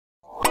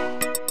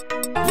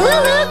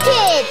LooLoo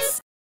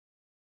Kids!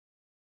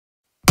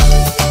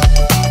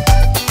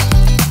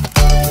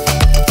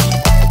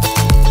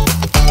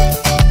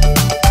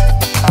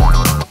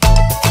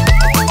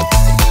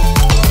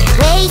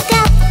 Wake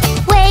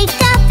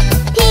up,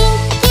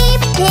 Pinky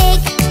Pig.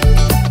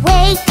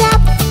 Wake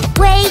up,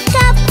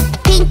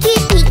 Pinky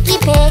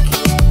Pig.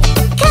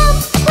 Come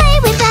play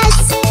with us.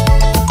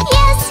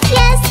 Yes,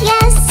 yes,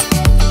 yes.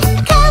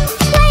 Come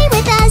play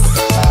with us.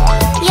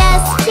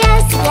 Yes,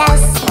 yes,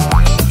 yes.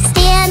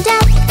 Stand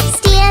up,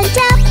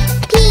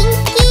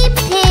 Pinky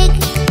Pig.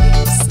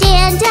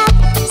 Stand up,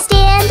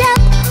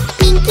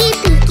 Pinky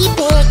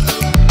Pig.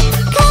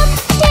 Come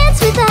dance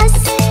with us.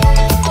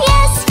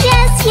 Yes,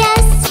 yes,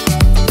 yes.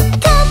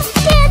 Come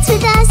dance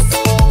with us.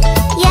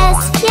 Yes,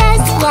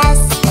 yes, yes.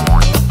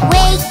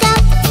 Wake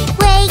up,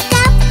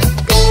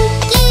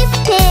 Pinky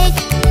Pig.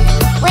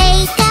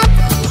 Wake up,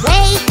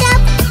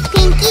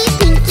 Pinky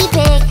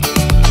Pig.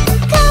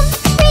 Come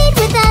read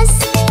with us.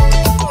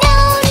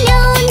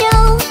 No.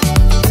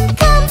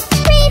 Come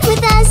read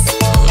with us.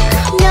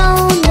 No.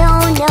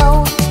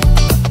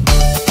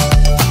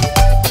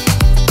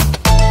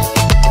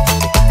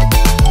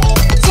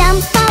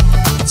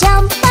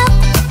 Jump up,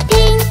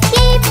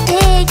 Pinky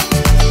Pig.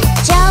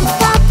 Jump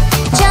up,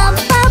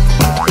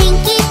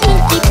 Pinky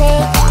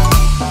Pig.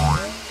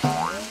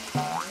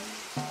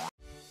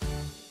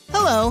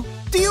 Hello,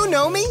 do you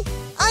know me?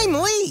 I'm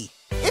Lee.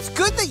 It's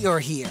good that you're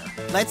here.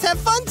 Let's have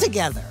fun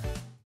together.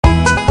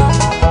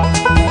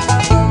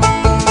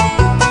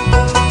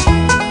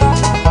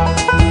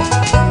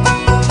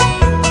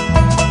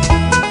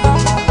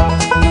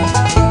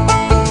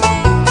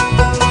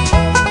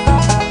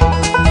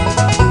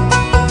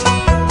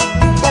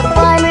 The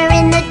farmer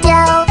in the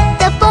dell,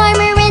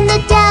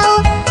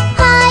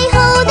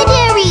 hi-ho the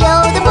dairy-o,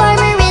 the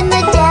farmer in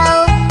the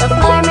dell. The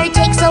farmer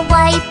takes a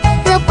wife,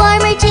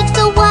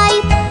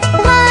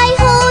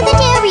 hi-ho the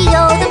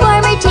dairy-o, the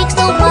farmer takes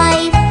a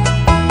wife.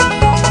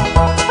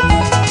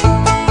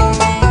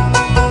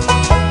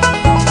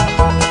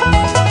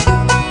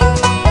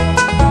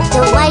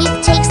 The wife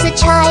takes the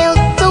child,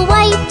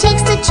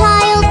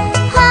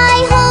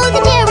 hi-ho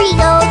the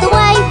dairy-o, the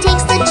wife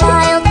takes the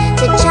child.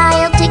 The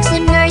child takes the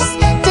nurse,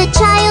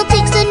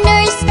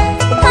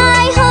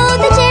 hi-ho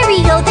the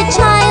dairy-o, the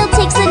child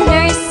takes the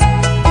nurse.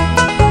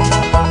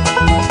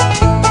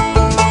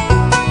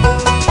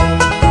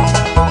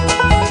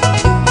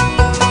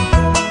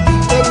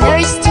 The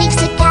nurse takes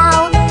the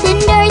cow,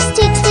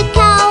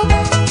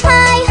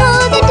 hi-ho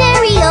the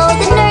dairy-o,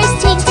 the nurse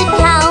takes the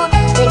cow.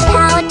 The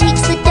cow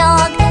takes the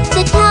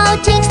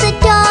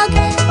dog,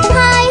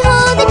 hi-ho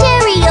the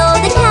dairy-o,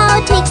 the cow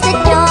takes the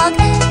dog.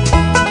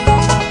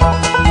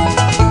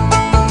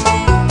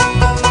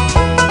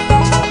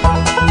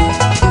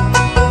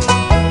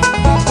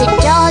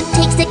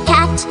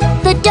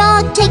 The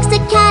dog takes the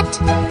cat,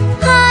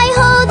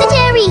 hi-ho the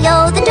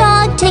dairy-o, the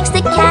dog takes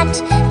the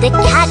cat. The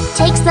cat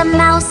takes the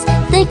mouse,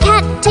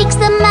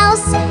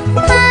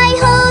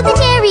 hi-ho the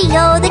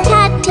dairy-o, the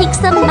cat takes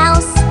the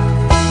mouse.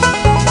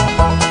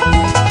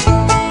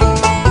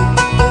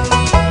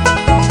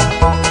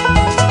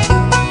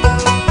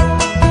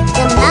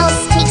 The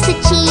mouse takes the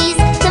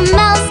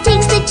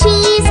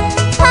cheese,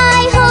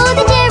 hi-ho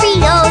the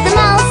dairy-o, the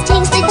mouse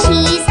takes the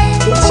cheese.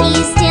 The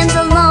cheese stands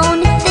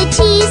alone,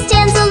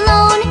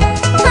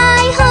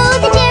 hi-ho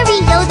the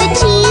dairy-o, the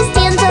cheese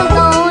stands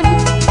alone.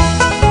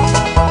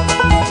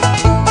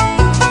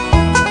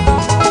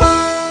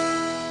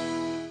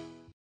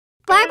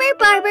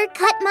 Barber,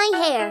 cut my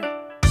hair.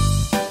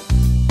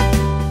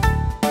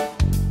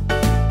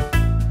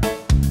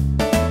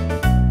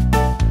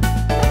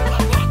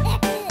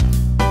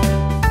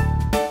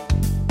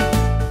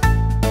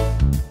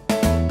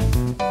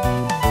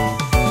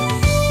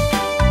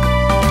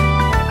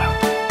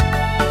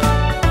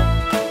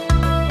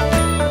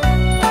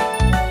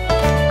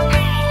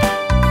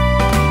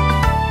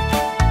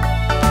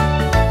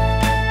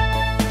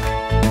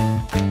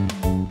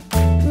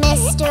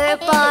 Mr.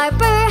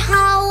 Barber,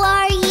 how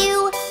are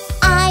you?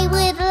 I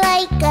would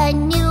like a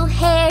new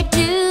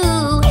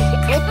hairdo.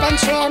 Clip and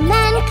trim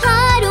and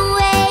cut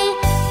away.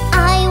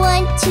 I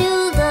want to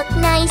look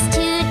nice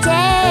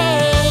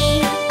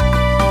today.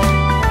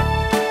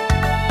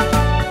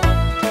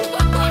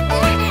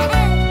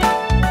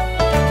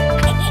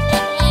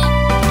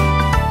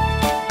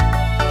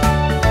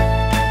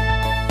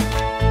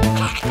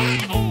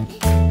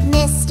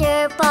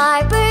 Mr.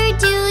 Barber,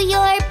 do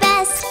your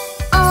best.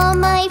 All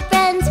my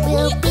friends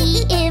will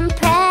be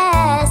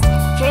impressed.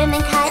 Trim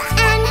and cut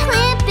and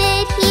clip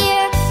it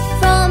here,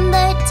 from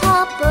the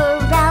top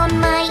around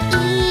my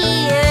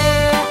ear.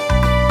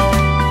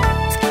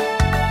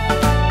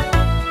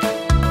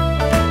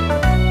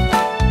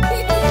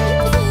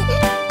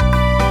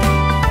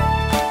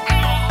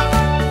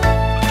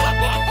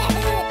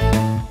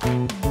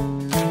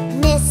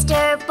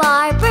 Mr.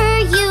 Barber,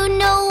 you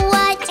know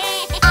what?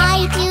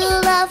 I do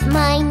love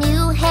my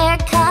new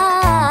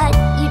haircut.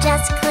 You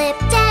just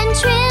clipped and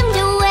trimmed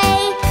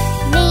away,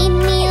 made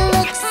me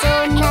look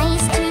so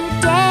nice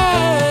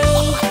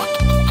today.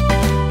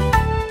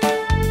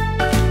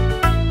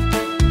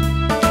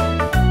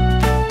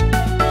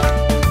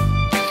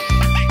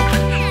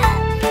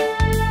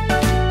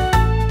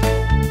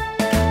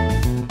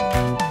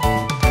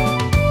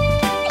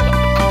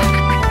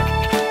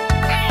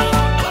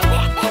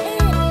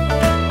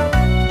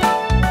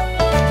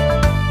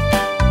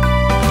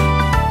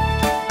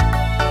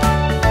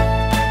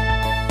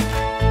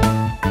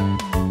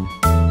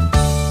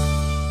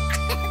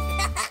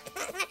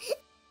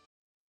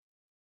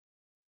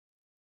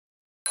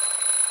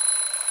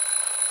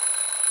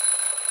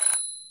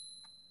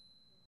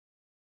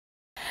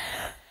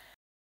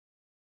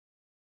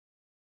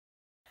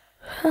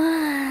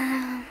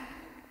 My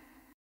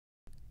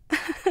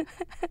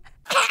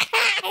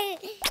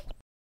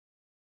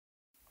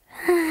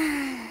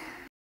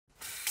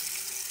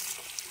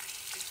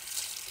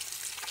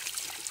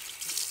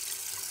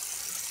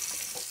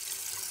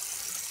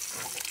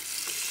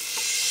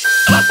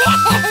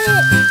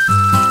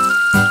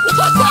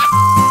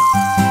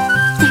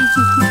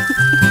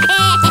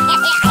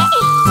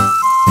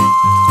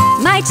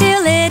two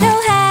little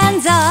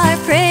hands are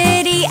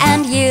pretty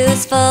and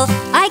useful.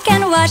 I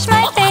can wash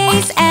my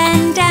face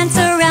and dance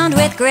around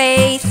with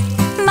grace.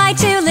 My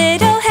two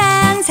little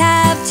hands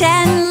have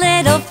 10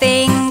 little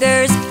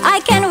fingers. I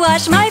can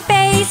wash my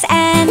face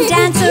and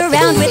dance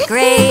around with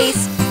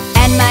grace.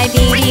 And my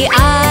beady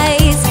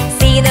eyes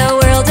see the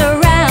world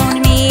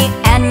around me.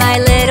 And my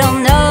little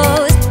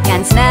nose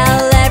can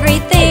smell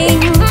everything.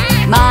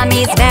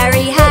 Mommy's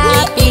very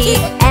happy,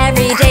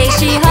 every day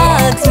she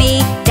hugs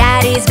me.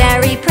 Daddy's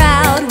very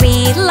proud,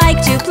 we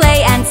like to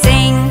play and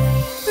sing.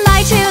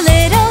 My two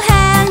little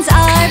hands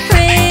are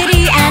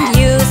pretty and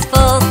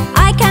useful.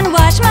 I can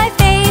wash my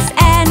face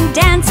and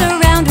dance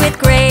around with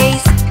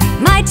grace.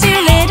 My two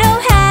little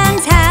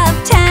hands have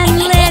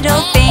 10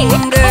 little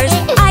fingers.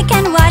 I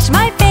can wash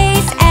my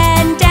face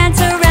and dance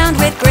around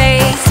with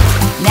grace.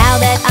 Now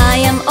that I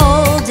am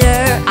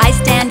older, I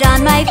stand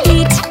on my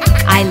feet.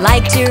 I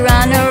like to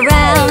run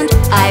around,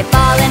 I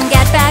fall and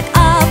get back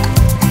up.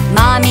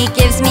 Mommy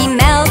gives me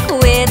milk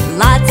with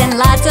lots and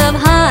lots of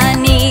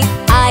honey.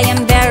 I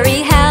am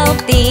very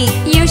healthy,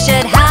 you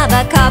should have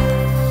a cup.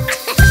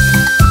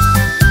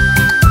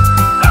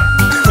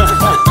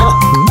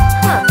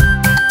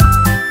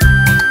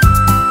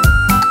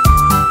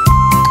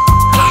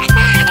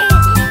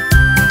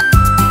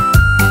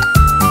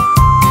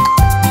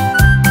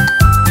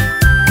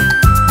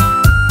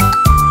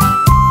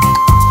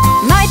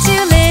 My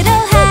two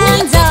little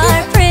hands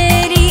are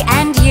pretty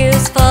and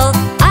useful.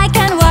 I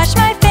can wash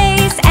my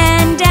face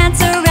and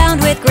dance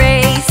around with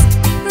grace.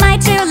 My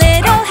two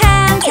little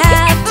hands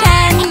have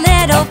 10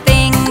 little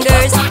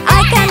fingers.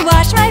 I can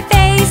wash my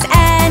face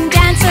and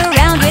dance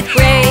around with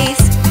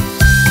grace.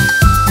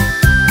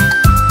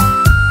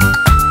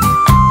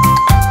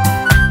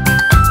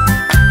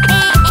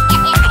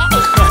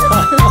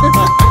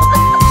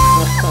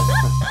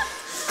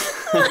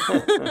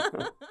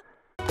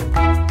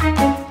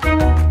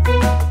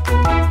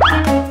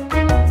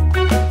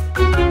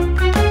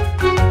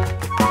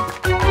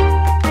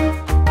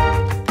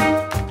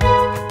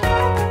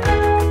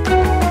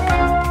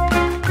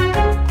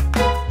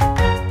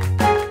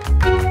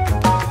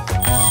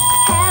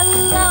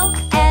 Hello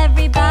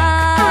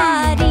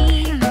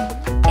everybody,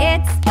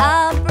 it's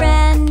a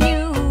brand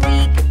new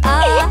week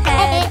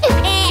ahead.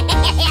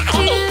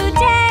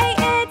 Today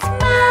it's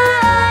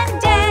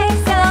Monday,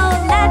 so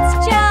let's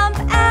jump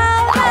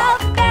out of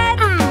bed.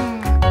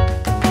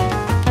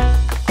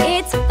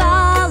 It's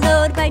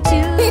followed by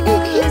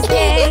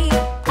Tuesday,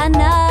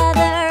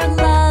 another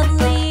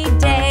lovely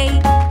day.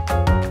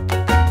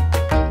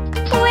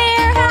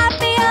 We're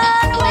happy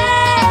on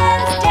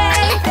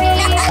Wednesday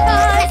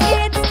because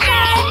it's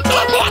time to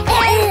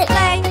play,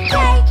 play,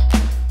 play.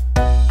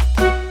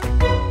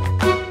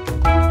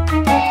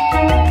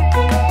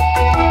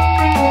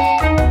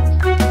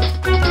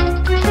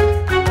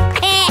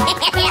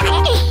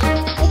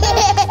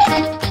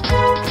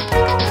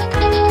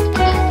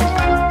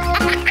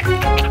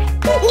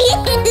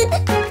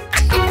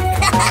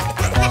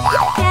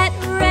 Get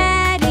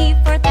ready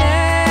for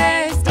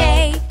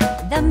Thursday,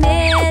 the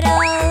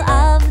middle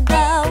of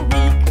the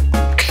week.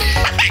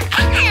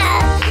 And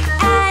here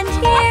comes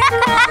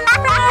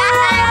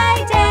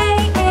Friday,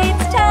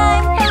 it's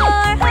time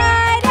for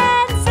hide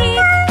and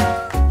seek.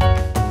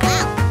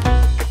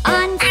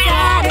 On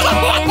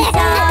Saturday and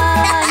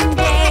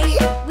Sunday,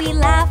 we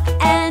laugh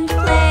and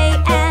play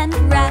and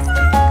rest.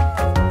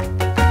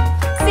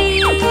 See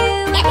you on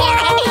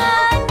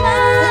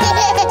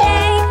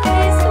Monday,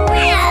 this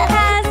week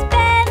has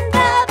been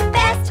the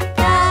best, the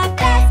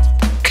best.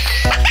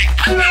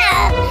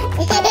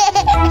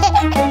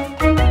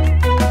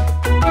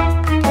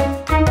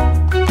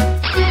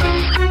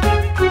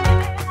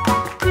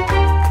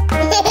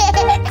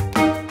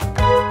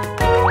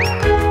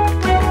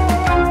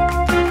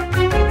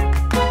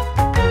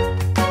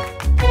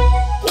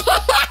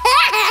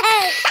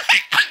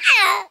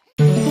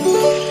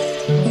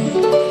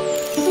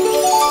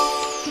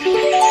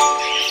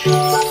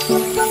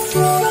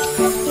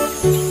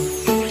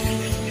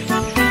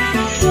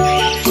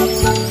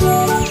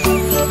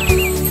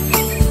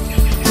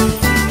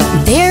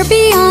 There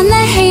beyond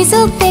the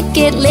hazel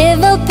thicket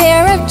live a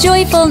pair of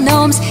joyful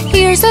gnomes.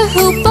 Here's a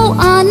hoopoe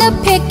on a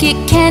picket.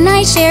 Can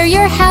I share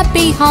your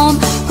happy home?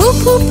 Hoop,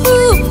 hoop,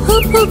 hoop,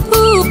 hoop, hoop,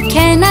 hoop.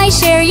 Can I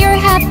share your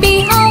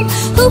happy home?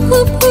 Hoop,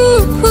 hoop,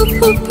 hoop, hoop,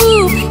 hoop,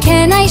 hoop.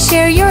 Can I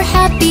share your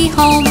happy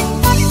home?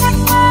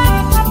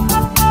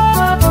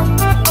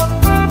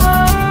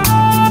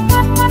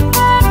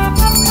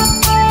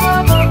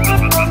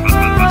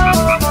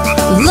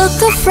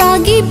 Look, a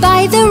froggy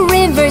by the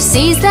river over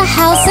sees the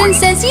house and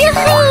says,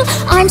 "Yoo-hoo!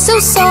 I'm so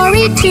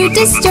sorry to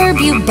disturb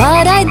you,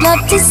 but I'd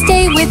love to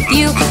stay with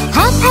you.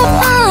 Hop, hop,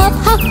 hop,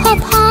 hop,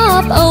 hop,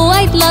 hop. Oh,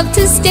 I'd love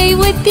to stay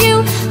with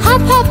you.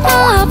 Hop, hop,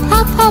 hop,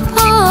 hop, hop,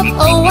 hop.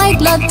 Oh,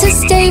 I'd love to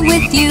stay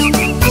with you."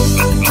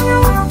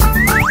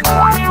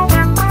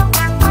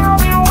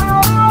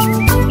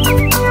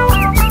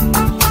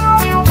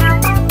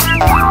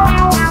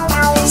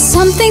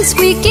 Something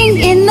squeaking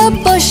in the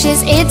bushes,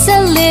 it's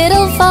a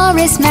little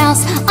forest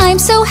mouse. I'm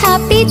so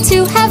happy to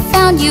have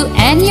found you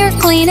and your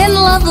clean and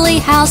lovely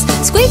house.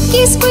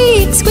 Squeaky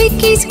squeak,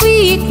 squeaky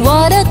squeak,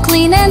 what a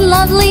clean and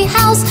lovely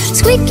house.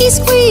 Squeaky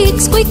squeak,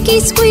 squeaky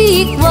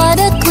squeak, what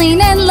a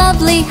clean and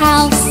lovely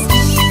house.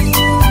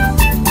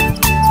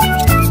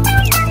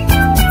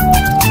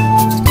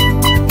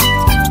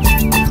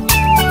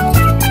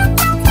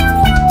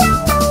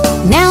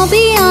 Now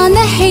beyond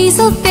the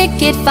hazel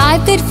thicket,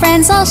 5 good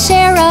friends all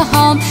share a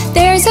home.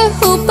 There's a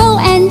hoopoe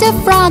and a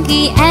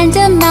froggy and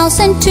a mouse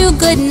and 2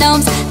 good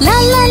gnomes. La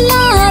la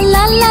la,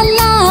 la la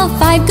la,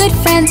 5 good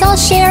friends all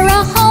share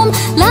a home.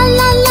 La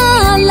la la,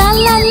 la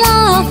la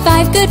la,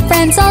 5 good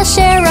friends all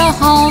share a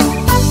home.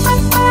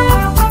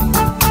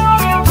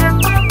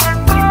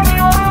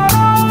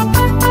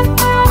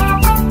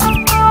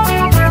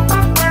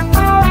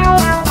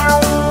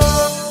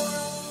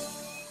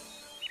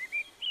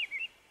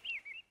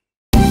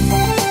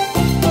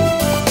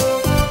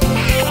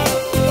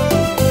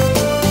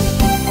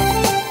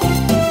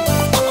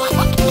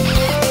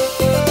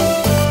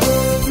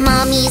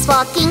 Mommy's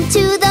walking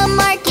to the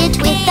market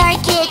with our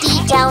kitty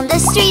down the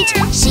street.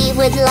 She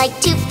would like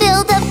to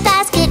fill the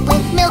basket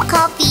with milk,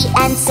 coffee,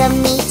 and some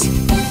meat.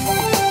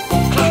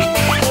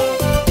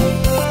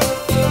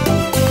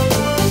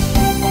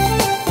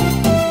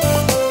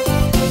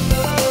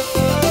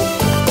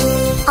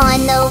 On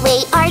the way,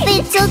 our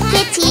little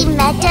kitty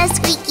met a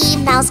squeaky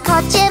mouse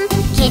called Jim.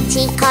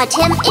 Kitty caught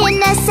him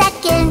in a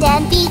second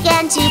and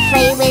began to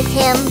play with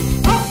him.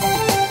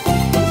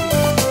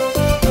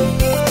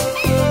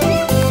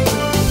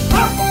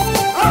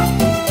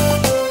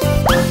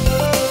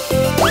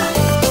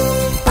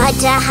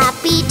 But a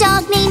happy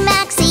dog named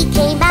Maxie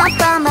came out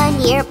from a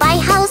nearby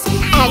house,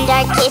 and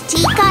our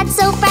kitty got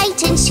so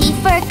frightened she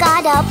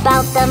forgot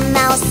about the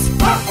mouse.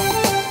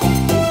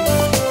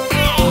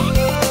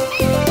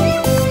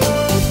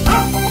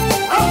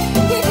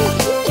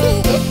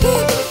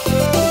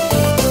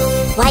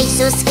 Why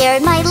so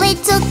scared, my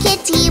little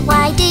kitty?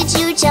 Why did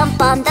you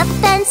jump on the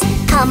fence?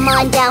 Come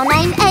on down,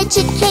 I'm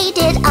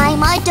educated.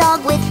 I'm a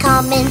dog with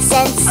common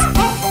sense.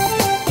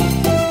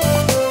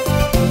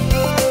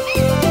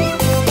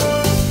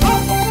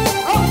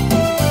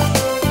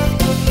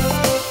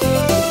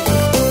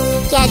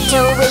 Get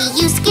away,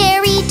 you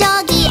scary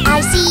doggy.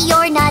 I see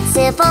you're not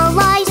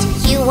civilized.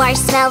 You are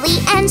smelly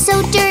and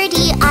so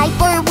dirty. I,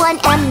 for one,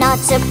 am not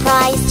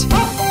surprised.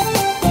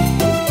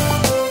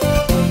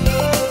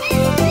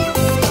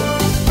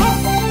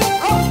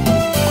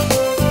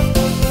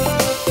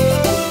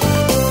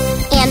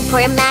 And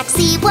poor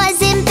Maxie was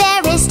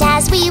embarrassed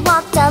as we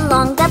walked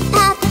along the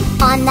path.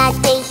 On that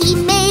day he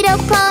made a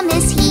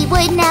promise he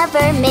would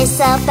never miss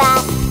a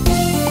bath.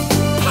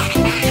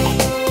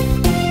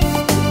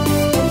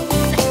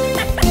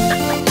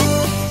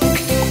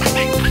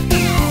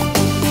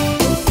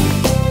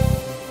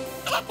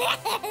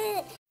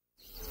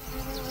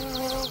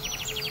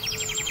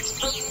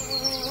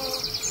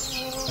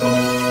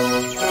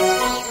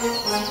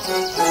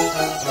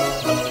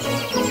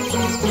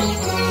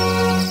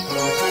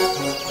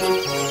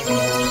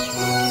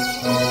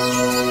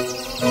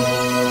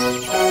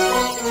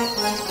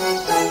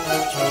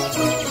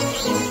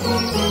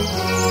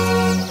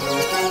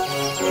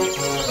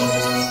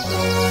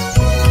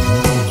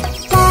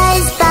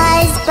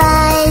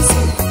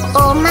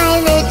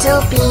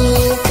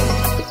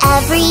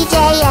 Every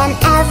day and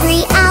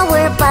every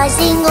hour,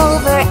 buzzing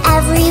over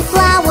every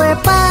flower.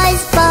 Buzz,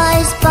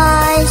 buzz,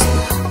 buzz,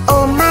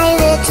 oh my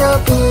little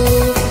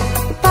bee.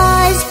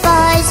 Buzz,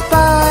 buzz,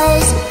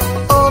 buzz,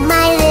 oh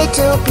my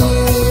little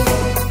bee.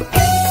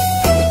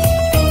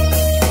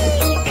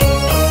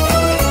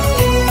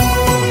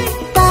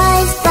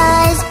 Buzz,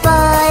 buzz,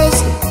 buzz,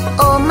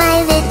 oh my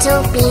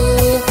little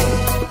bee.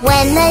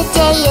 When the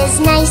day is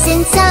nice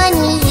and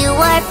sunny, you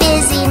are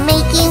busy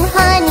making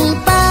honey.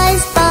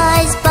 Buzz,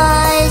 buzz,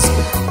 buzz,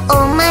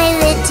 oh my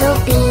little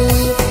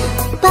bee.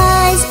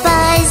 Buzz,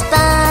 buzz,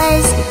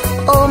 buzz,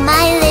 oh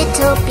my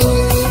little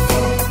bee.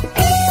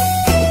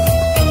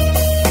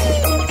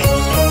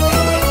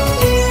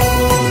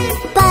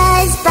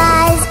 Buzz,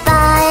 buzz,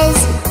 buzz,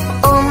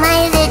 oh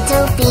my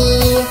little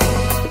bee.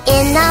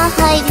 In the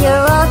hive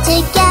you're all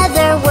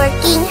together,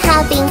 working,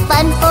 having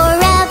fun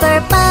forever.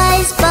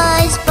 Buzz,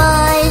 buzz,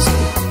 buzz,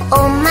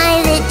 oh my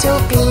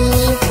little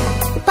bee.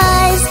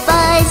 Buzz,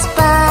 buzz,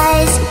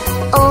 buzz,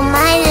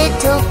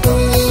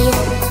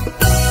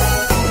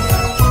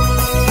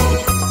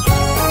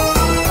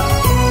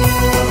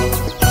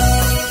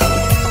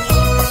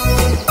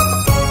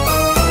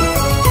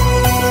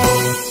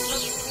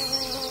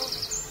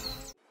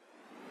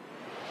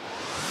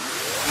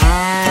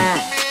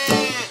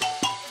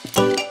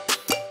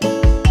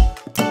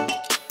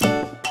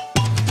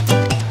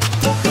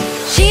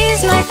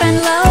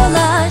 friend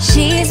Lola,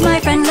 she's my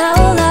friend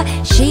Lola.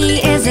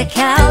 She is a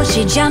cow,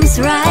 she jumps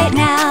right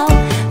now.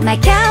 My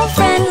cow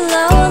friend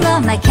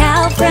Lola, my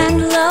cow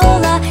friend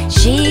Lola.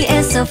 She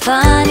is so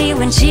funny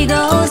when she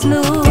goes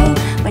moo,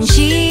 when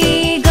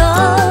she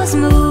goes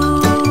moo.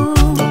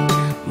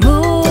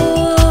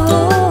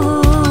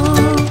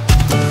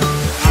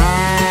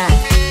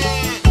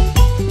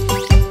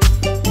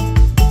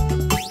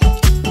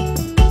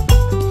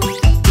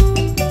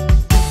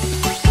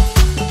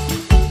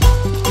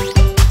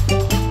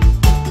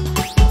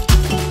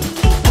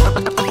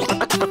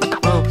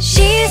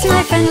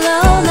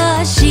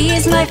 Lola, she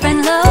is my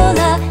friend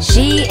Lola.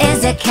 She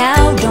is a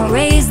cow, don't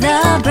raise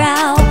the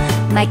brow.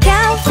 My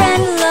cow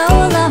friend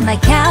Lola, my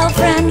cow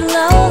friend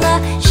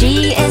Lola.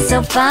 She is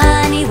so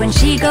funny when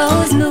she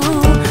goes moo,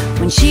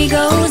 when she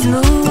goes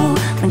moo,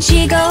 when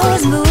she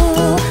goes moo,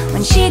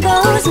 when she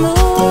goes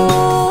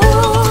moo.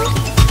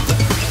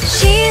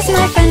 She's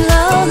my friend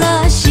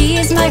Lola, she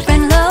is my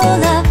friend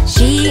Lola.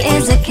 She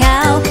is a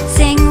cow,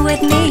 sing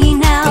with me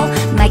now.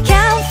 My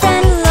cow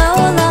friend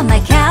Lola, my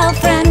cow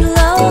friend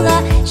Lola.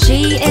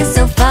 She is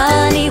so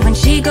funny when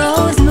she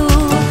goes moo,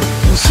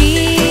 when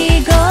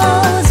she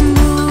goes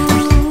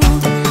moo,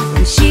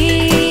 when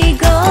she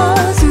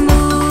goes moo.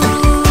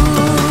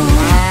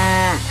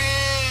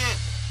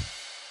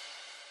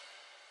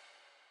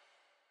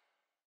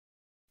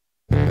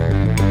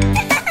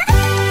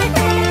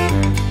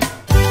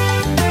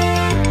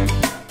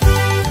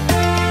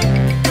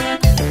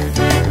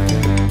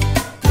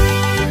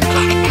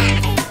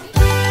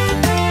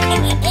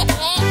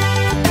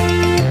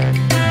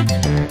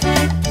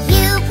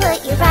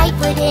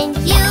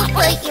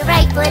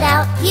 Foot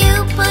out,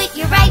 you put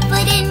your right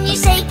foot in, you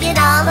shake it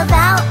all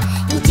about.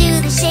 You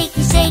do the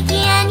shaky shaky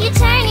and you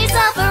turn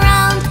yourself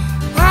around.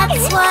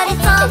 That's what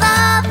it's all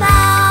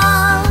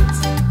about.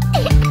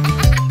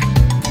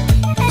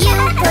 You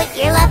put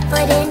your left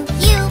foot in,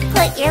 you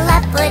put your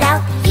left foot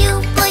out.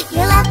 You put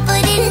your left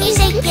foot in, you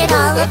shake it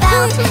all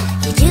about.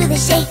 You do the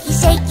shaky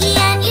shaky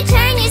and you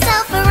turn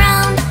yourself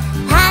around.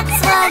 That's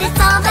what it's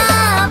all about.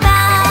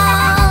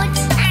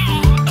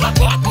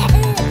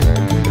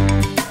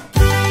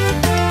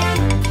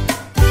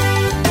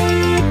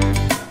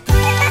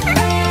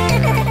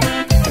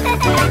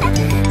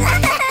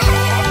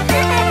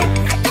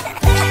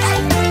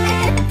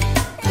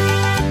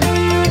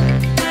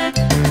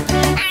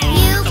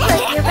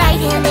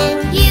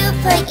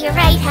 Put your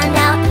right hand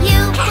out,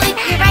 you put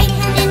your right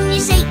hand in, you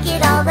shake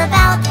it all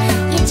about.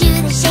 You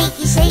do the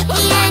shaky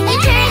shaky and you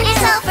turn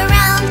yourself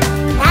around.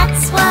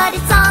 That's what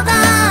it's all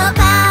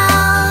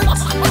about.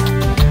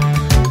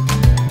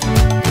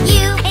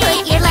 You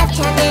put your left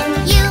hand in,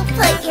 you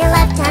put your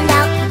left hand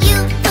out. You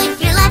put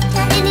your left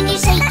hand in and you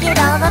shake it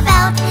all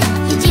about.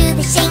 You do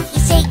the shaky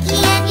shaky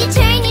and you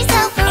turn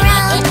yourself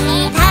around.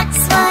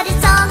 That's what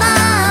it's all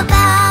about.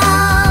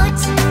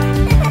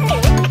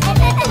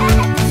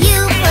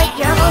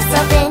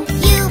 In.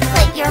 You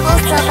put your whole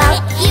self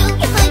out. You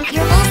put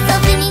your whole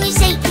self in and you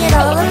shake it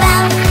all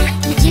about.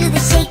 You do the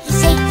shaky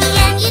shaky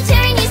and you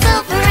turn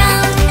yourself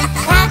around.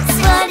 That's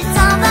what it's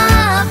all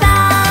about.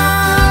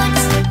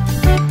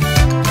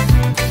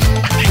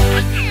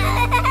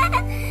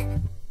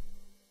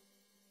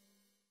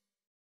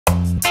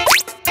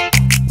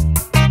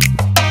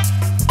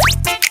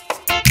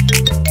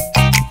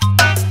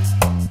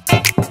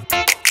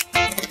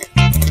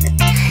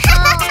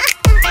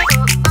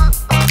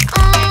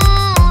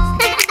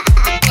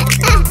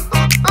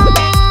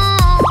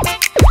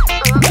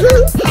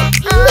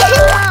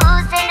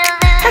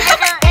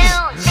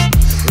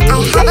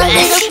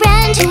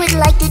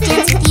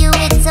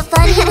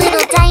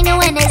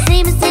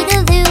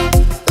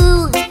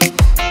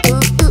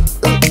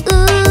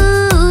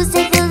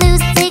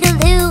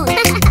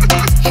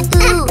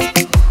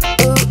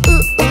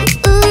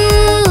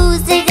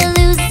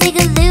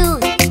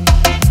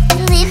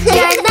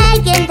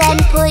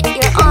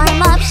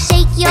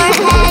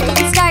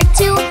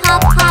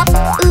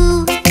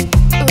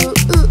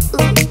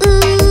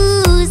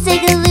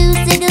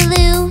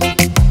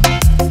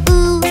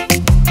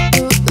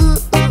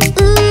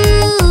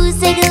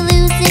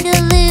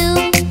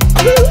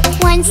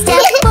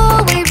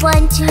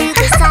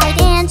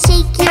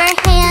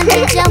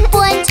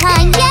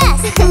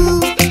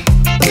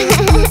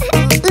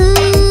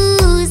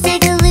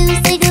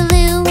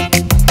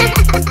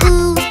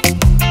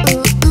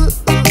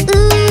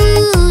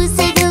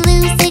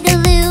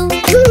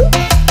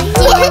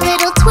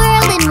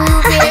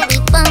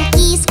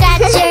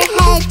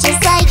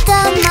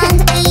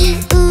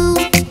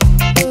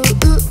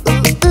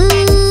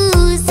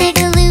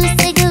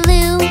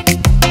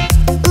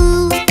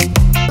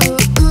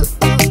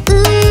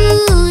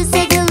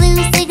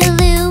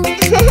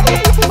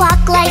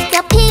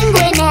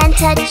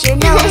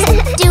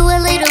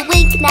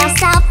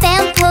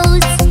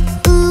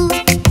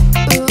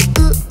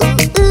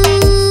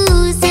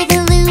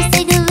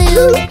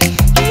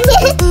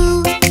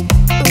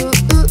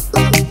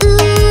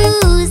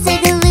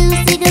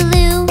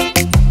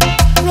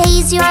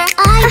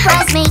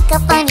 make a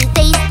funny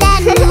face,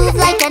 then move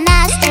like an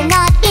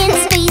astronaut in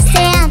space.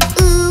 And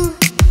ooh,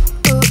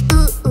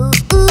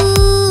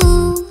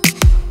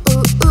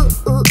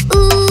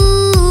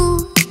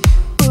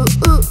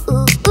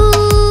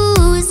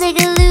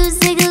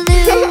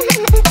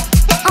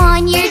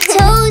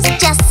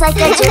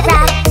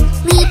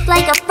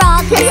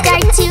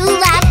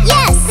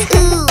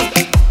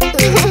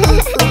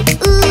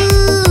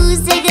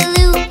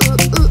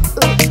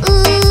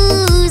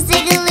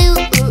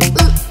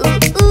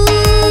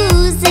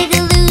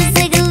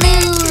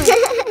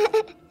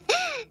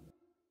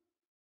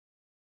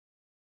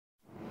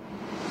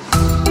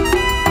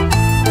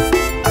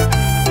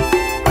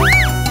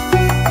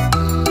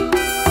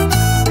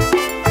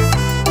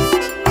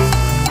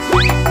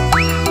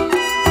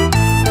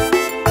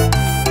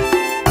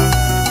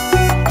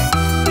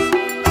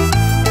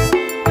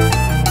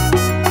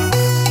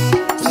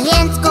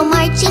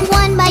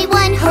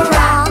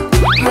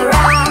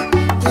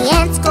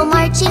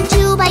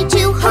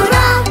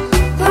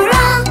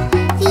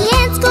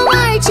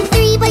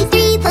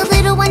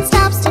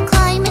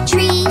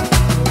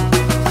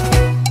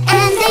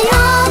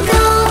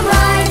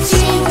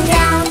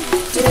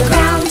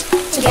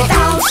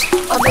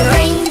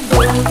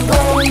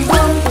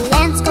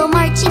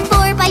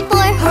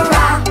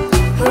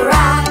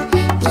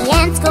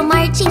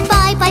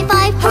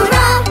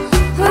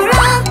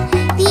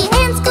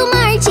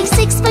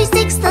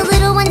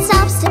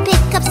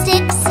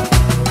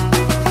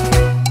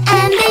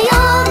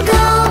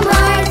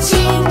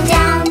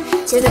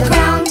 to the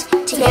ground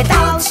to get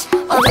out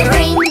of the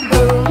rain.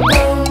 Boom,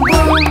 boom,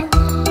 boom.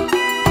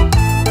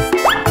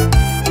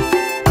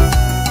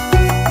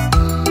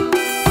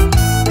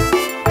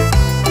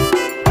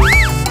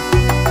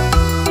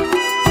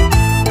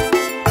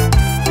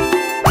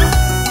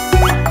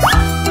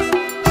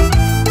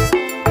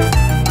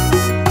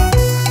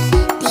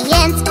 The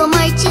ants go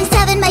marching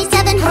 7 by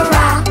 7,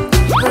 hurrah,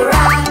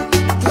 hurrah.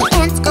 The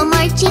ants go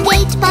marching 8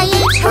 by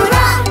 8,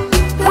 hurrah,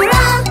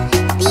 hurrah.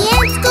 The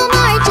ants go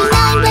marching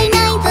 9 by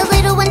 9, the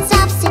little one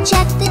stops to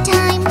check the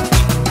time.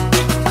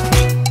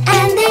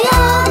 And they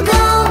all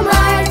go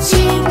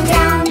marching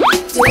down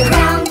to the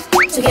ground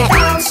to get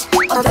out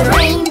of the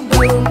rain.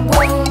 Boom,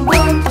 boom,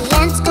 boom. The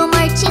ants go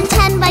marching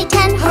 10 by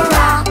 10,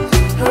 hurrah,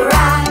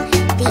 hurrah.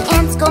 The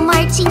ants go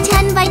marching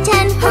 10 by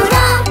 10,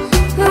 hurrah,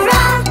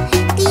 hurrah.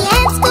 The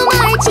ants go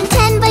marching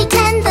 10 by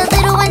 10, the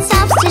little one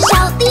stops to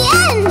shout the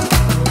end.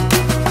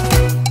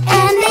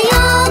 And they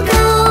all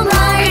go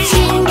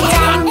marching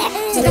down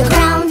to the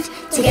ground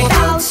to get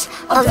out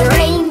of the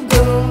rain.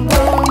 Boom,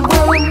 boom,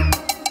 boom.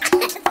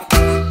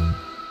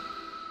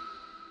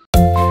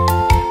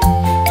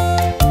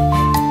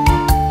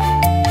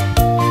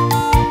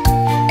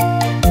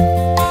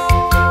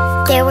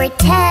 There were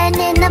 10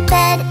 in a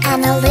bed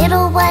and a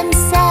little one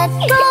said,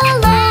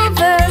 roll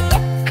over,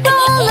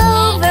 roll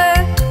over.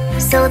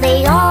 So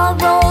they all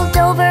rolled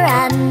over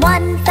and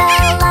one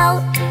fell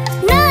out.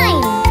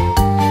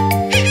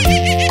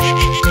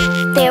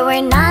 9! There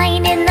were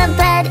 9 in the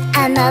bed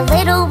and the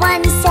little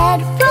one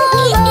said,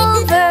 roll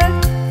over,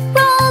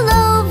 roll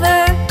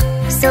over.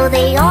 So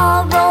they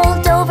all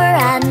rolled over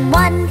and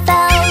one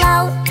fell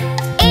out.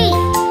 8!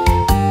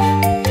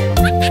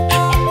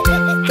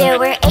 There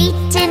were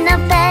 8 in a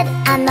bed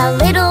and the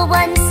little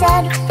one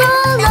said,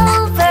 roll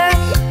over,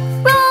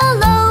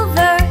 roll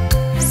over.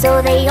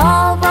 So they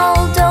all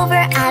rolled over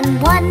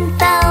and one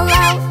fell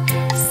out.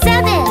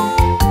 7!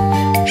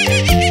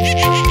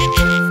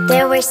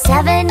 There were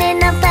 7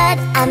 in a bed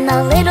and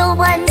the little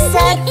one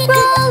said,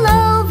 roll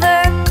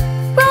over,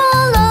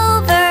 roll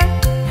over.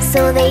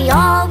 So they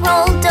all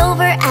rolled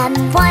over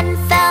and one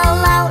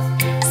fell out.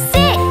 6!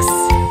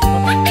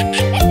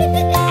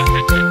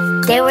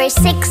 There were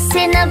 6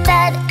 in a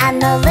bed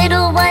and the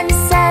little one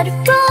said,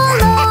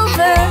 roll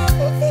over,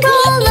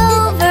 roll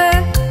over.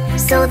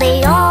 So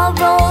they all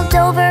rolled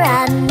over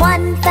and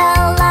one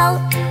fell out.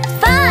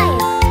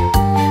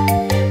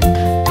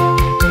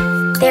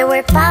 5! There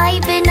were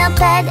 5 in a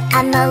bed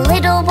and the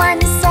little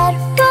one said,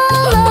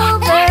 roll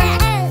over,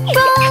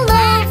 roll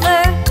over.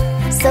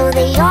 So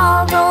they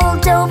all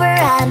rolled over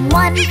and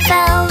one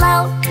fell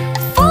out.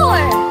 4!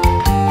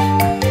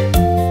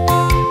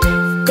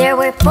 There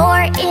were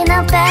 4 in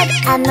a bed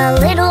and the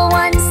little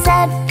one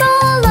said,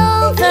 roll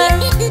over,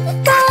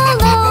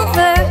 roll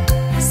over.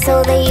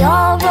 So they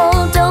all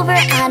rolled over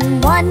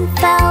and one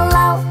fell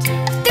out.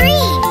 3!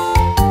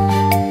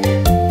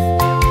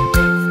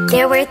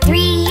 There were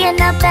 3 in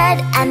a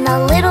bed and the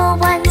little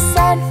one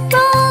said,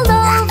 roll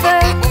over,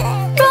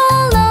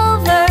 roll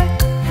over.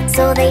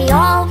 So they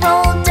all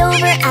rolled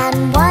over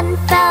and one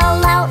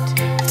fell out.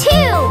 2!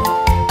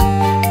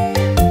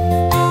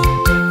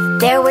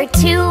 There were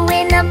 2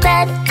 in a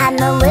bed and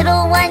the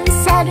little one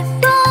said,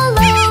 roll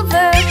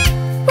over,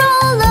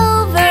 roll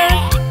over.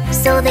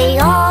 So they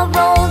all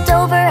rolled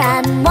over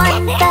and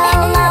one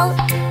fell out.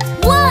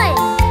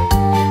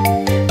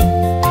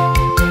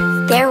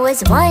 1! There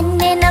was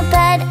 1 in a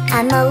bed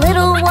and the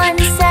little one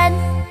said,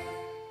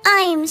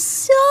 I'm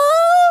so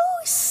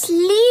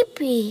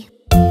sleepy.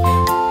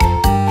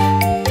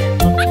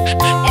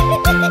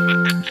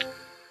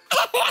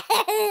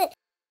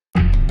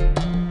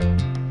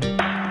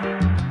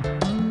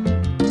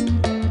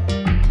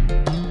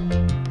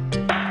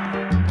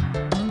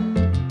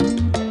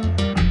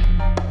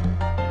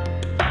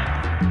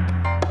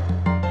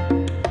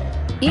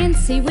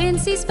 Incy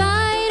Wincy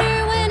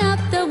Spider went up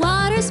the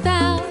water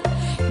spout.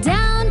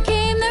 Down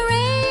came the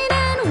rain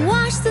and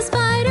washed the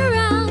spider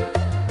out.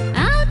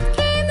 Out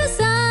came the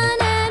sun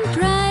and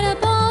dried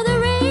up all the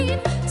rain.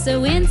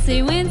 So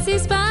Incy Wincy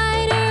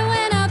Spider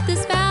went up the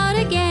spout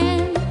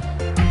again.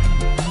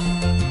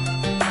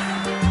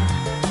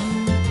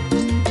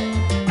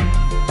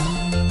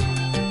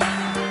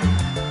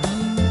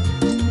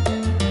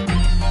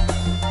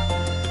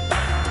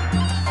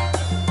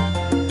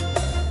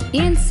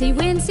 Incy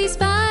Wincy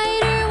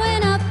Spider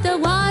went up the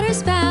water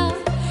spout.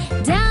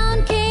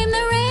 Down came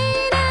the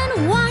rain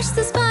and washed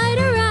the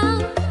spider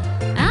out.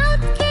 Out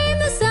came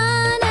the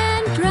sun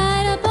and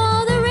dried up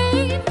all the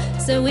rain.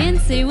 So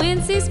Incy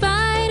Wincy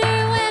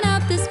Spider went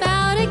up the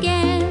spout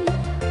again.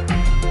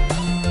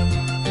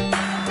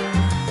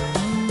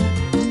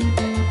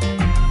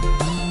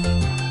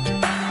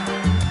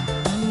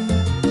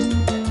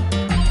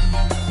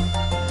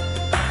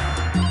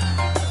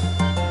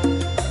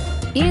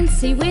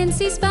 Incy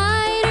Wincy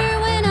Spider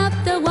went up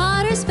the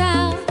water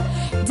spout.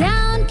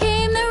 Down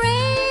came the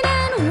rain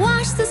and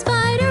washed the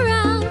spider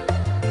out.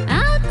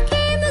 Out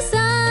came the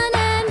sun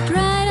and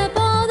dried up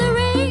all the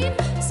rain.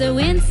 So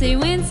Incy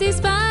Wincy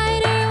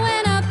Spider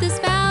went up the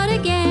spout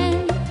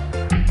again.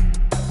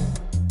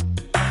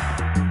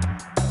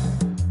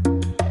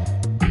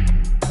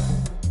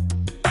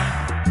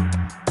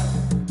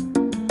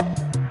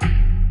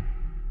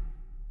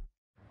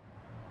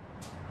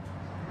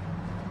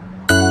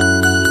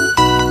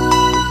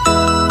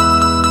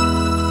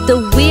 The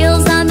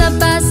wheels on the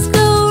bus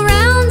go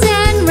round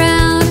and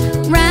round,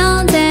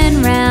 round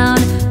and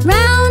round,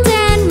 round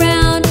and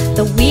round.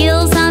 The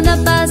wheels on the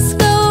bus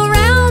go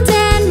round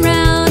and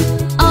round,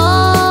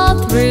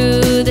 all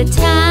through the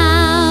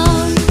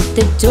town.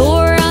 The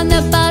door on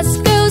the bus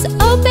goes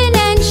open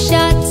and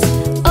shut,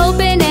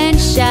 open and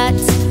shut,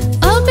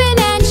 open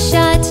and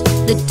shut.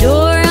 The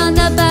door on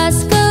the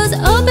bus goes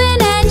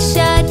open and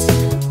shut,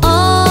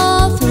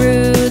 all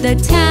through the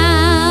town.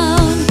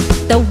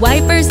 The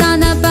wipers on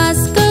the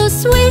bus go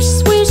swish,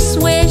 swish,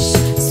 swish,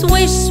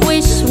 swish,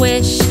 swish,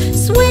 swish,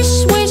 swish,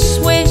 swish,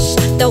 swish.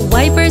 The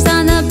wipers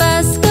on the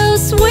bus go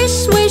swish,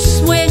 swish,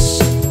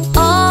 swish,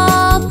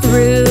 all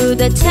through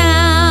the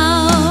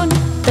town.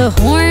 The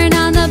horn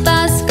on the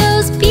bus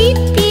goes beep,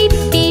 beep,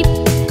 beep,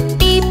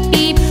 beep,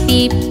 beep,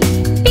 beep,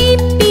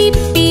 beep, beep,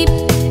 beep.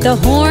 The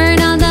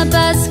horn on the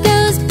bus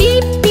goes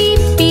beep,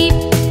 beep, beep,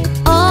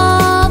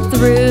 all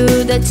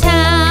through the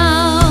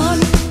town.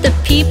 The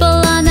people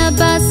on the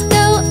bus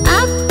go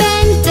up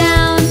and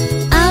down,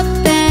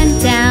 up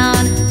and down,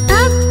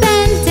 up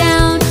and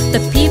down. The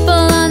people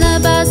on the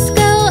bus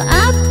go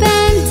up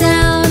and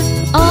down,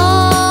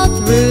 all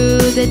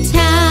through the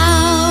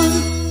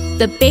town.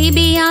 The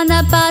baby on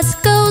the bus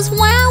goes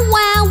wah,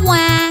 wah,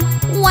 wah,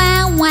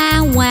 wah,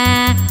 wah,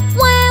 wah,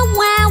 wah,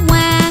 wah,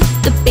 wah.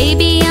 The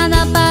baby on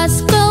the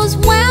bus goes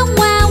wah,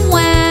 wah,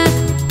 wah,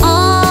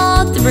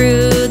 all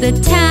through the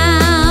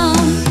town.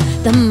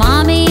 The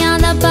mommy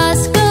on the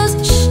bus goes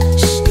shh,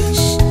 shh,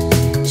 shh,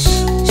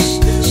 shh, shh,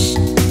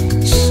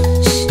 shh,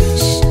 shh,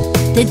 shh.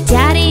 The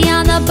daddy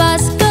on the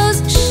bus goes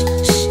shh,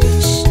 shh,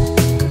 shh,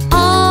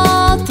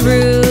 all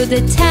through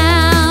the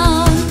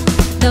town.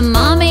 The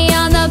mommy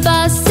on the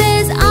bus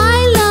says, I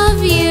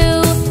love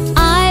you,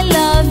 I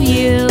love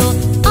you,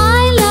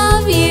 I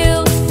love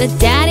you. The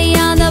daddy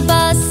on the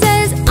bus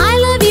says, I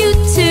love you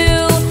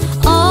too,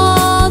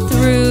 all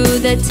through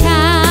the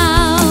town.